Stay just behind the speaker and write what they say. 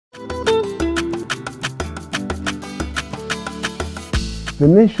The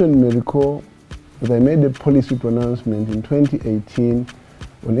nation may recall that I made a policy pronouncement in 2018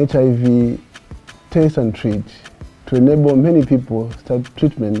 on HIV test and treat to enable many people to start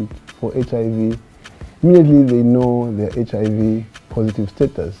treatment for HIV immediately they know their HIV positive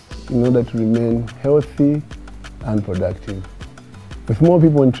status in order to remain healthy and productive. With more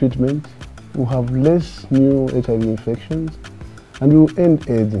people in treatment, we'll have less new HIV infections and we'll end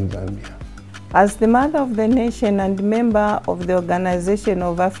AIDS in Zambia. As the mother of the nation and member of the Organization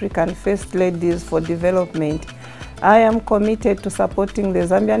of African First Ladies for Development, I am committed to supporting the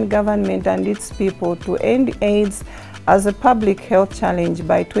Zambian government and its people to end AIDS as a public health challenge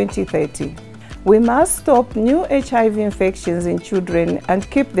by 2030. We must stop new HIV infections in children and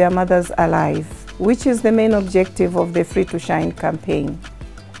keep their mothers alive, which is the main objective of the Free to Shine campaign.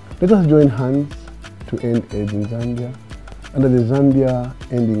 Let us join hands to end AIDS in Zambia under the Zambia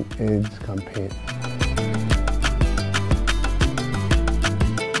Ending AIDS campaign.